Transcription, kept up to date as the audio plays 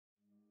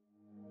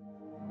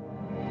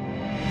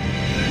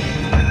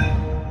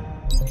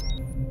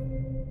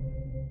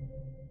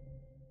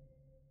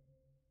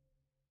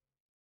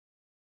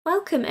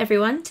Welcome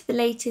everyone to the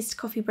latest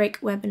coffee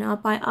break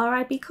webinar by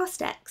RIB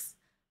CostX.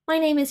 My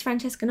name is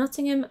Francesca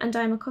Nottingham and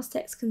I'm a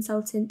CostX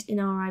consultant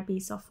in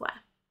RIB software.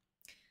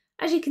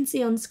 As you can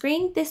see on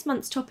screen, this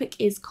month's topic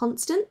is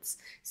constants,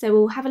 so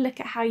we'll have a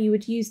look at how you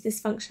would use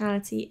this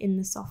functionality in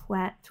the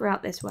software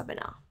throughout this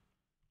webinar.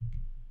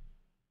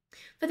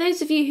 For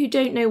those of you who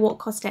don't know what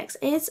CostX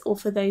is, or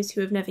for those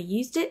who have never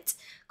used it,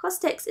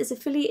 CostX is a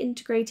fully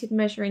integrated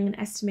measuring and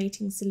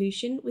estimating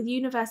solution with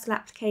universal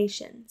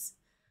applications,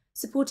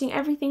 supporting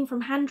everything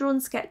from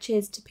hand-drawn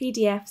sketches to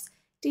PDFs,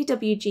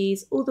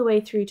 DWGs, all the way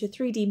through to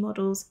 3D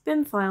models,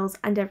 BIM files,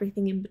 and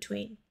everything in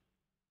between.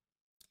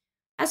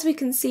 As we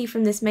can see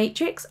from this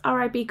matrix,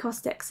 RIB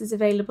CostX is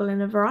available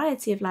in a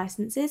variety of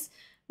licenses,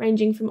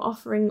 ranging from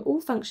offering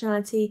all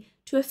functionality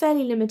to a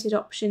fairly limited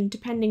option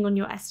depending on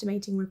your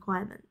estimating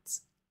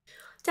requirements.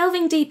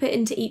 Delving deeper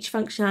into each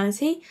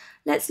functionality,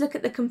 let's look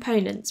at the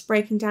components,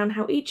 breaking down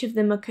how each of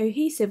them are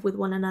cohesive with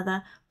one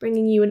another,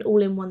 bringing you an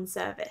all-in-one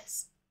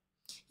service.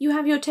 You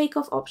have your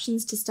takeoff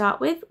options to start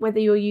with. Whether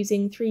you're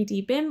using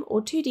 3D BIM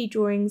or 2D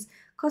drawings,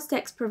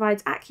 CostX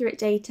provides accurate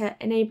data,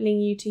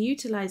 enabling you to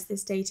utilise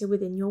this data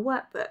within your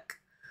workbook.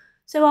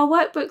 So our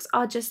workbooks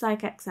are just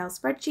like Excel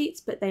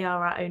spreadsheets, but they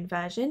are our own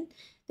version.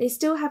 They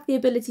still have the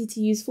ability to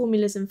use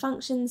formulas and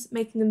functions,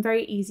 making them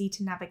very easy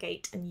to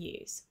navigate and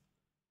use.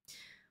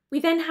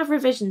 We then have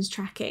revisions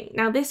tracking.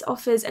 Now this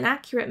offers an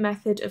accurate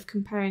method of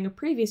comparing a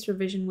previous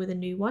revision with a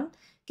new one,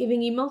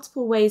 giving you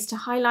multiple ways to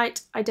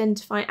highlight,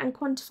 identify and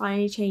quantify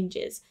any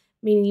changes,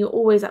 meaning you're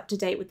always up to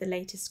date with the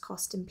latest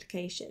cost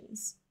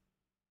implications.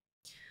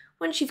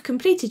 Once you've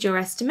completed your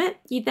estimate,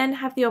 you then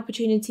have the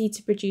opportunity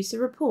to produce a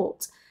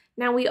report.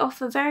 Now we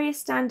offer various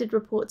standard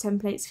report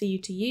templates for you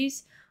to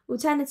use.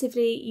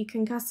 Alternatively, you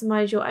can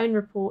customise your own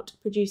report,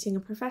 producing a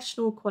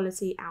professional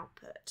quality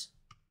output.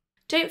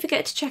 Don't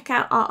forget to check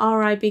out our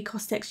RIB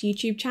CostX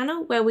YouTube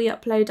channel where we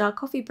upload our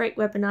coffee break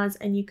webinars,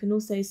 and you can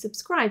also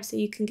subscribe so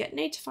you can get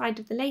notified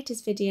of the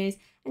latest videos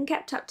and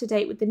kept up to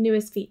date with the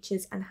newest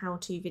features and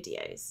how-to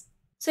videos.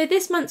 So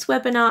this month's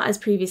webinar, as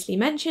previously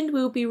mentioned,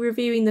 we will be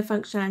reviewing the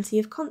functionality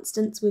of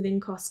constants within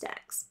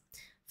CostX.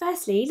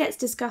 Firstly, let's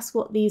discuss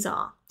what these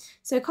are.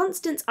 So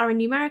constants are a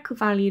numerical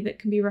value that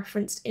can be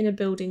referenced in a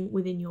building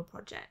within your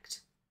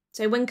project.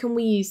 So when can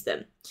we use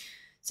them?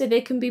 So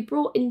they can be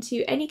brought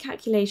into any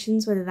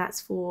calculations, whether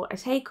that's for a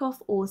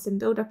takeoff or some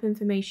build-up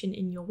information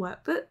in your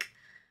workbook.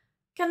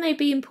 Can they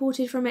be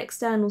imported from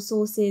external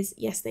sources?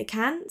 Yes, they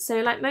can.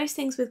 So like most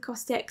things with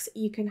CostX,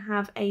 you can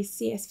have a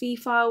CSV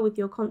file with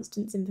your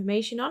constants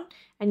information on,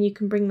 and you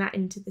can bring that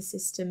into the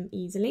system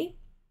easily.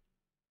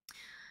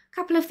 A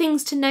couple of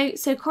things to note,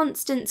 so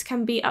constants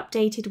can be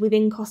updated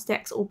within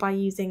CostX or by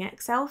using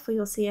Excel for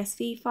your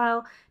CSV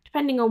file.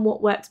 Depending on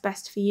what works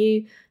best for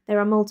you, there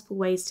are multiple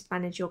ways to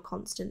manage your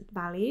constant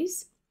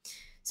values.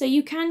 So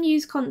you can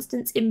use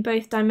constants in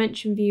both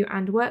dimension view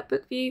and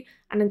workbook view,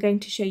 and I'm going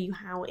to show you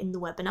how in the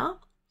webinar.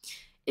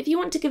 If you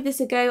want to give this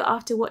a go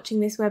after watching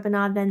this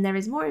webinar, then there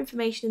is more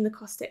information in the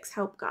CostX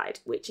help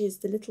guide, which is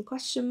the little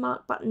question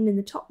mark button in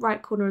the top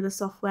right corner of the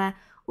software.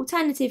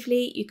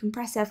 Alternatively, you can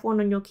press F1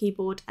 on your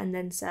keyboard and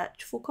then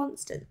search for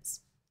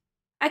constants.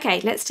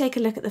 Okay, let's take a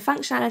look at the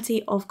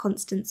functionality of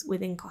constants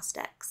within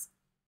CostX.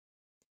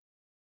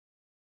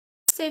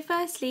 So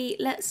firstly,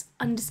 let's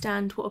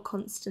understand what a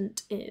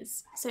constant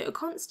is. So a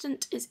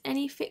constant is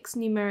any fixed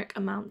numeric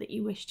amount that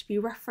you wish to be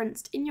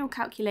referenced in your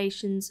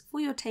calculations for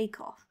your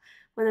takeoff,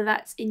 whether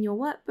that's in your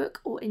workbook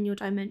or in your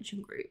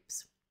dimension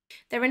groups.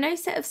 There are no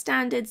set of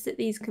standards that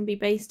these can be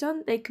based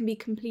on. They can be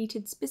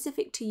completed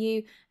specific to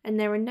you, and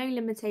there are no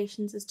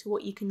limitations as to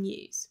what you can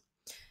use.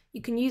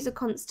 You can use a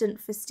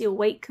constant for steel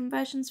weight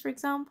conversions, for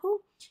example.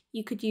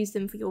 You could use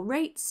them for your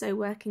rates, so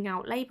working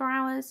out labour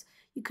hours.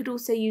 You could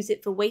also use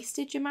it for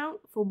wastage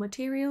amount for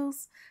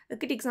materials. A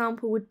good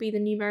example would be the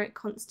numeric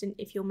constant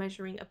if you're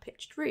measuring a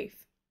pitched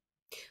roof.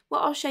 What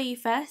I'll show you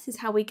first is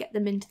how we get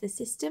them into the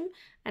system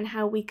and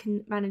how we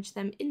can manage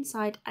them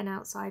inside and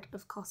outside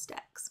of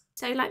CostX.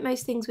 So like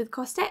most things with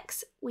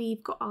CostX,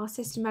 we've got our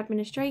system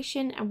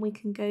administration and we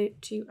can go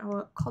to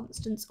our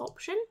constants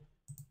option.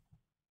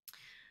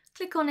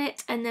 Click on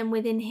it, and then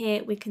within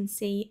here we can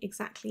see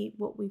exactly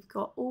what we've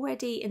got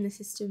already in the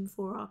system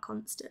for our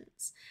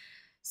constants.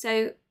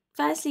 So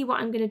firstly, what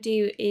I'm going to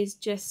do is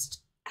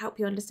just help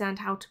you understand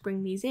how to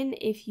bring these in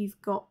if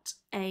you've got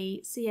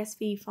a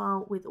CSV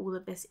file with all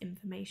of this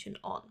information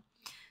on.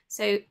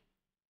 So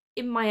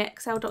in my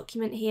Excel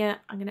document here,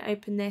 I'm going to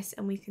open this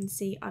and we can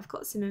see I've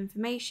got some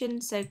information.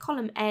 So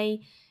column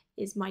A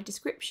is my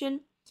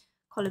description,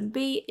 column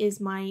B is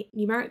my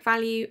numeric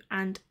value,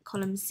 and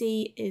column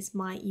C is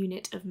my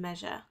unit of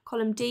measure.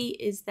 Column D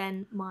is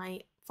then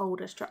my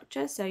folder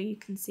structure. So you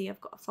can see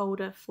I've got a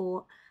folder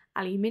for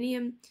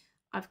aluminium,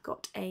 I've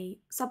got a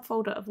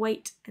subfolder of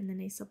weight, and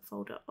then a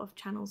subfolder of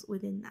channels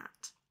within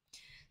that.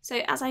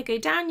 So as I go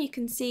down, you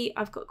can see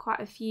I've got quite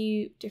a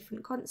few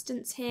different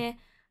constants here.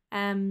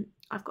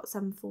 I've got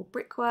some for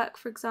brickwork,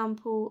 for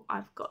example.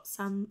 I've got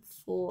some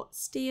for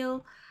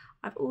steel.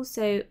 I've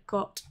also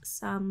got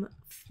some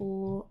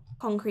for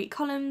concrete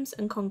columns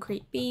and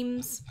concrete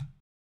beams.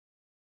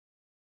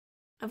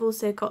 I've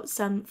also got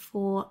some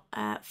for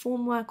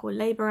formwork or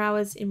labour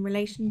hours in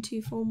relation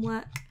to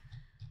formwork.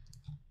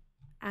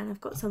 And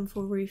I've got some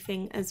for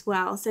roofing as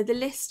well. So the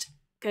list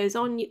goes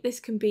on. This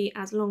can be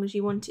as long as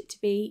you want it to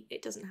be.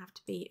 It doesn't have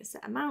to be a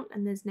set amount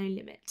and there's no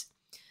limit.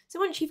 So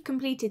once you've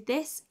completed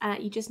this,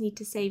 you just need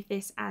to save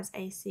this as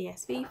a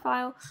CSV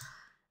file.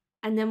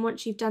 And then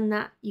once you've done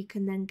that, you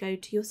can then go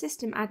to your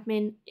system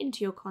admin,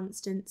 into your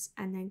constants,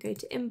 and then go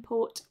to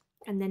import,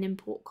 and then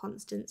import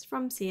constants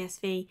from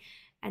CSV,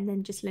 and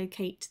then just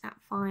locate that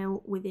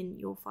file within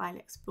your file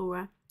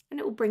explorer, and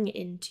it will bring it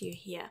into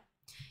here.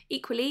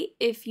 Equally,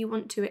 if you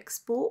want to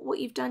export what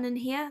you've done in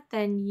here,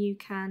 then you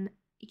can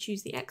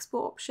choose the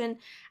export option,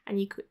 and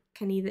you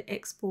can either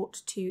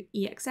export to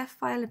EXF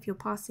file if you're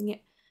passing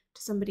it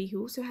to somebody who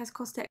also has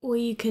CostX, or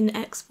you can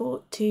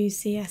export to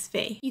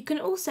CSV. You can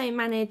also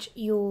manage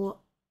your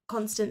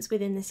constants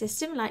within the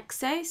system like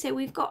so. So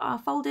we've got our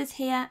folders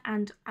here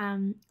and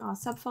our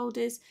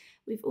subfolders.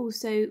 We've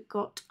also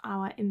got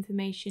our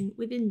information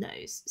within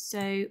those.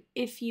 So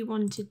if you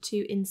wanted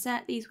to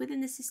insert these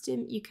within the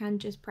system, you can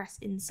just press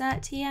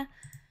insert here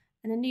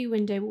and a new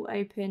window will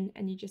open,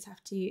 and you just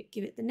have to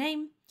give it the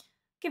name,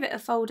 give it a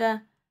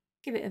folder,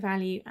 give it a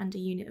value and a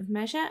unit of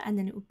measure, and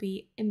then it will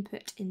be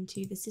input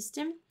into the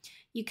system.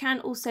 You can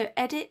also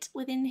edit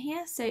within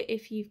here. So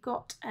if you've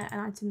got an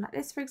item like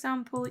this, for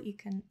example, you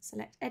can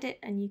select edit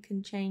and you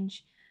can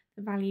change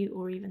the value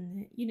or even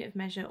the unit of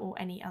measure or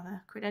any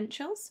other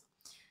credentials.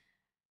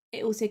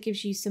 It also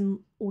gives you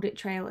some audit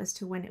trail as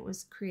to when it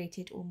was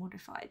created or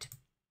modified.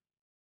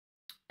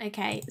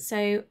 Okay,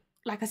 so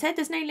like I said,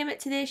 there's no limit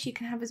to this. You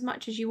can have as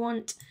much as you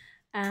want.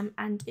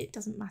 And it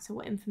doesn't matter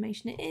what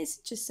information it is,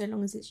 just so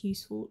long as it's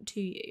useful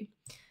to you.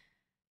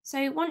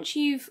 So once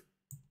you've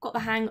got the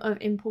hang of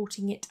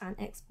importing it and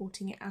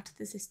exporting it out of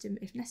the system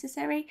if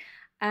necessary,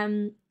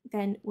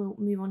 then we'll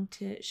move on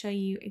to show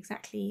you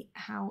exactly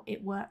how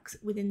it works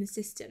within the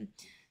system.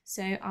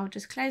 So I'll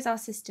just close our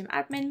system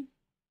admin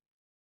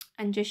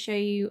and just show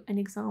you an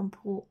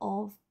example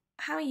of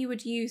how you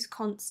would use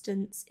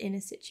constants in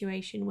a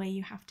situation where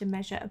you have to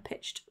measure a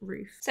pitched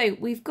roof. So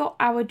we've got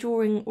our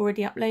drawing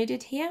already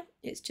uploaded here.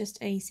 It's just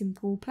a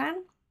simple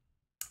plan.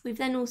 We've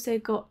then also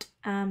got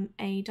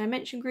a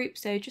dimension group,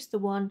 so just the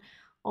one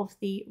of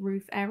the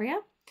roof area.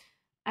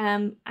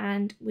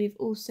 And we've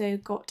also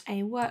got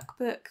a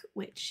workbook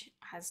which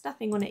has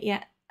nothing on it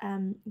yet,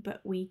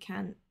 but we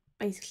can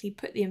basically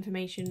put the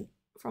information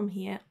from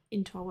here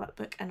into our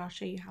workbook, and I'll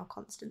show you how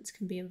constants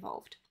can be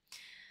involved.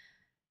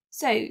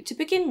 So to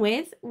begin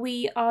with,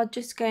 we are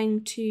just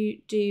going to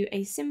do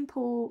a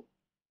simple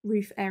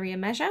roof area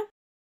measure.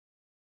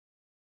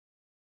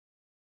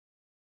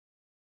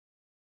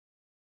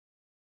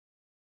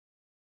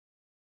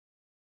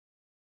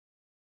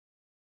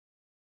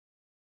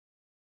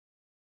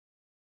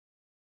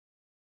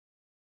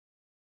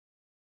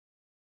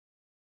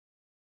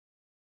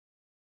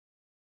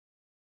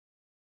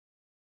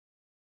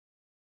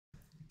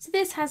 So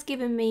this has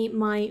given me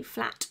my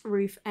flat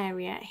roof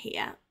area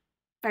here.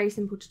 Very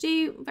simple to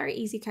do, very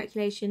easy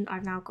calculation.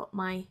 I've now got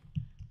my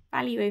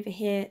value over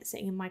here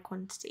sitting in my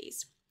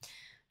quantities.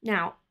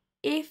 Now,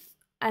 if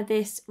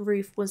this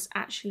roof was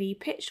actually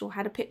pitched or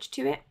had a pitch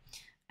to it,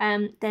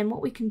 then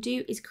what we can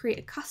do is create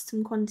a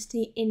custom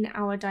quantity in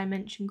our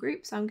dimension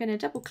group. So I'm going to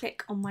double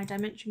click on my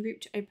dimension group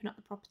to open up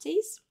the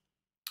properties.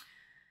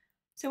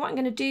 So what I'm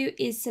going to do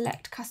is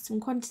select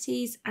custom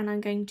quantities, and I'm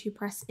going to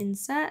press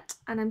insert,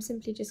 and I'm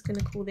simply just going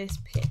to call this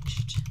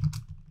pitched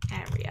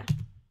area.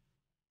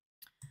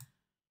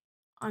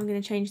 I'm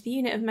going to change the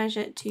unit of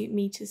measure to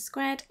meters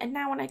squared, and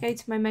now when I go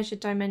to my measured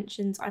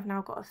dimensions, I've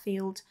now got a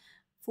field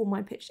for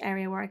my pitched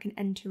area where I can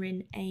enter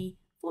in a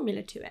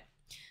formula to it.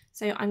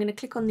 So I'm going to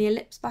click on the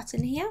ellipse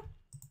button here.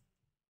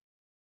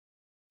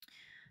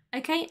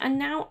 Okay, and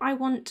now I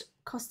want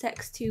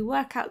CostX to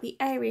work out the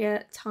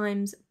area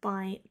times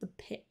by the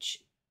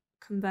pitch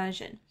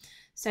conversion.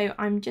 So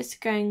I'm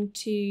just going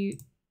to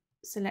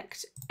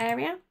select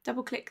area,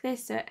 double click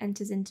this so it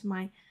enters into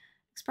my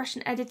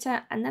expression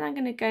editor, and then I'm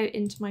going to go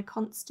into my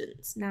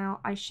constants. Now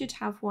I should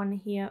have one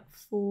here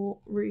for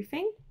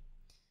roofing.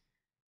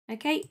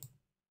 Okay,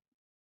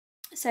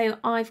 so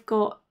I've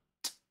got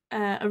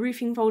a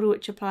roofing folder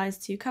which applies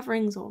to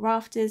coverings or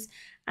rafters,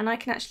 and I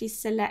can actually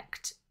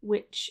select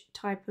which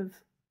type of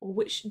or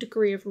which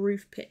degree of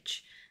roof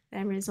pitch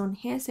there is on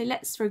here. So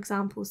let's, for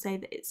example, say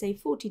that it's a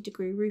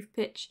 40-degree roof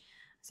pitch.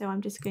 So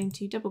I'm just going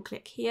to double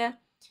click here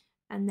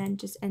and then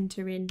just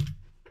enter in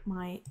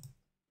my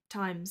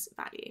times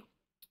value.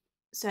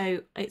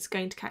 So it's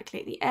going to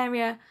calculate the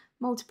area,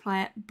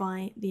 multiply it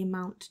by the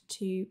amount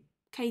to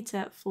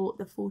cater for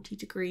the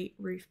 40-degree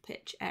roof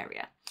pitch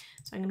area.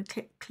 So I'm going to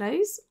click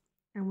close,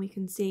 and we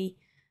can see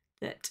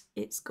that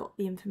it's got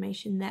the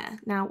information there.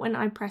 Now when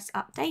I press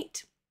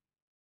update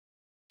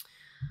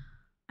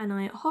and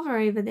I hover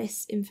over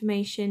this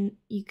information,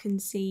 you can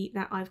see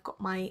that I've got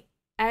my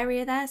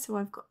area there. So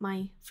I've got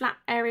my flat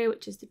area,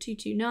 which is the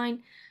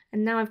 229,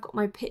 and now I've got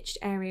my pitched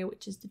area,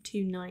 which is the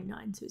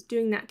 299. So it's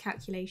doing that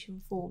calculation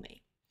for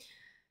me.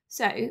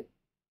 So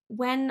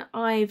when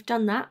I've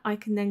done that, I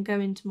can then go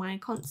into my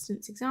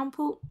constants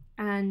example,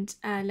 and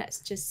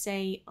let's just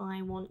say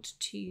I want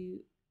to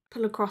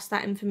pull across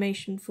that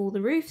information for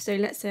the roof. So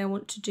let's say I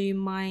want to do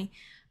my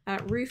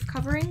roof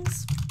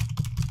coverings.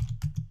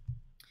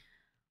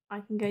 I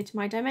can go to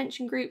my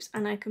dimension groups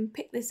and I can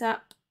pick this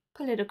up,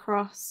 pull it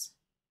across,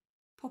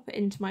 pop it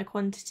into my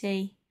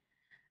quantity,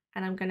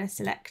 and I'm going to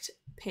select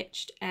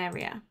pitched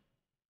area.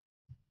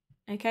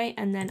 Okay,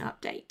 and then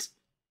update.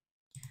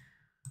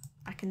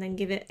 I can then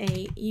give it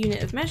a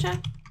unit of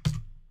measure.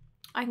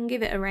 I can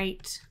give it a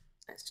rate,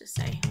 let's just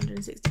say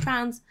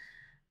 £160,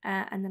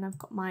 and then I've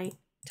got my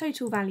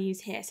total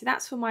values here. So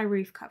that's for my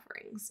roof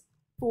coverings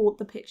for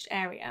the pitched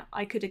area.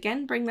 I could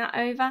again bring that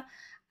over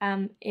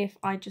if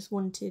I just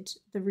wanted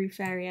the roof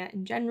area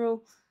in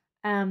general,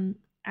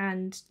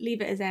 and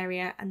leave it as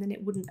area, and then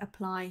it wouldn't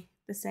apply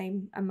the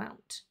same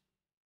amount.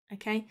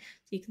 Okay,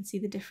 so you can see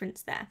the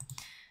difference there.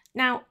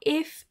 Now,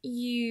 if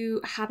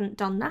you hadn't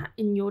done that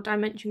in your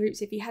dimension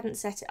groups, if you hadn't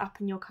set it up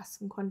in your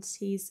custom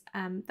quantities,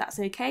 that's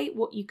okay.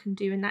 What you can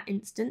do in that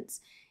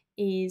instance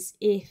is,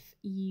 if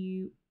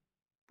you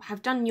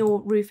have done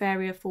your roof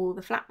area for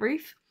the flat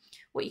roof,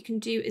 what you can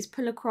do is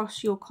pull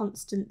across your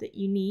constant that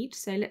you need.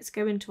 So let's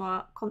go into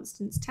our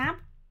constants tab.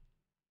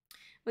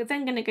 We're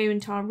then going to go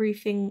into our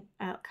roofing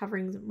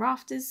coverings and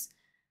rafters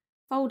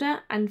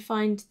folder and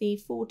find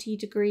the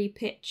 40-degree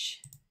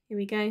pitch. Here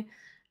we go.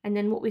 And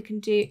then what we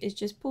can do is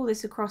just pull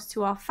this across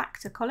to our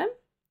factor column,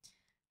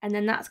 and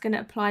then that's going to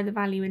apply the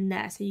value in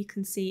there. So you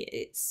can see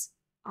it's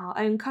our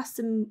own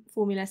custom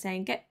formula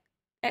saying get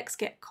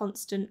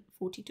constant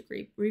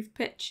 40-degree roof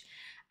pitch.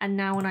 And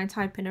now when I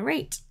type in a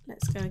rate,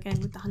 let's go again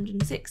with the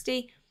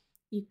 160,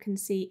 you can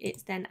see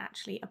it's then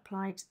actually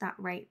applied that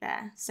rate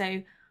there.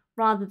 So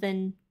rather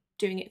than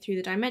doing it through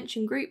the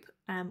dimension group,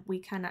 we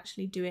can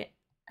actually do it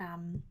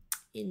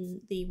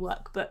in the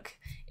workbook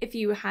if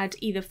you had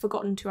either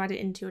forgotten to add it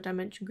into your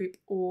dimension group,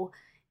 or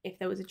if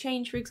there was a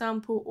change, for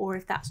example, or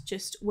if that's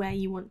just where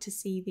you want to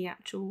see the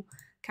actual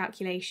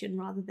calculation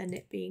rather than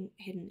it being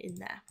hidden in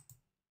there.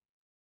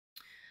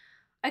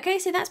 Okay,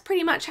 so that's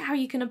pretty much how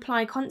you can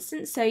apply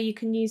constants. So you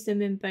can use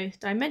them in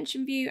both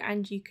dimension view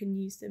and you can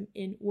use them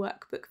in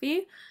workbook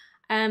view.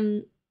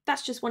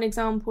 That's just one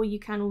example. You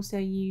can also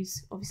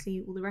use,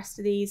 obviously, all the rest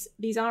of these.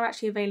 These are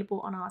actually available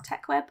on our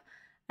tech web.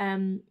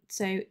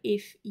 So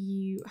if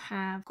you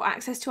have got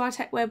access to our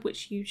tech web,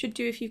 which you should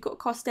do if you've got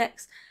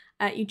CostX,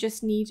 you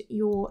just need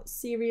your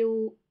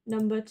serial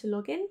number to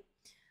log in,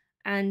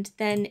 and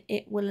then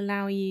it will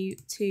allow you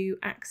to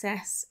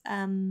access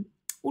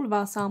all of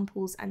our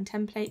samples and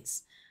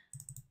templates.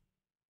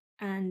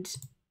 And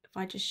if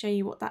I just show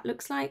you what that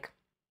looks like,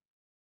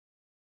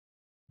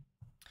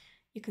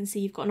 you can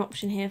see you've got an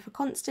option here for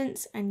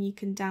constants, and you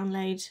can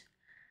download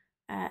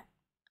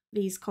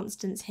these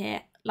constants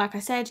here. Like I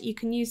said, you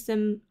can use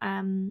them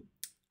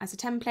as a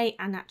template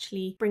and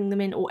actually bring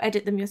them in, or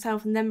edit them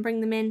yourself and then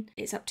bring them in.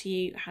 It's up to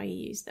you how you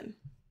use them.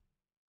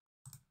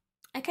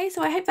 Okay,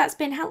 so I hope that's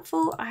been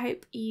helpful. I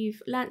hope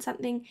you've learnt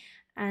something,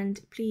 and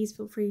please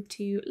feel free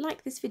to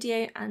like this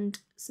video and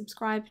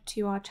subscribe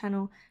to our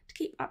channel to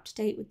keep up to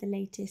date with the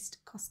latest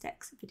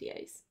CostX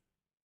videos.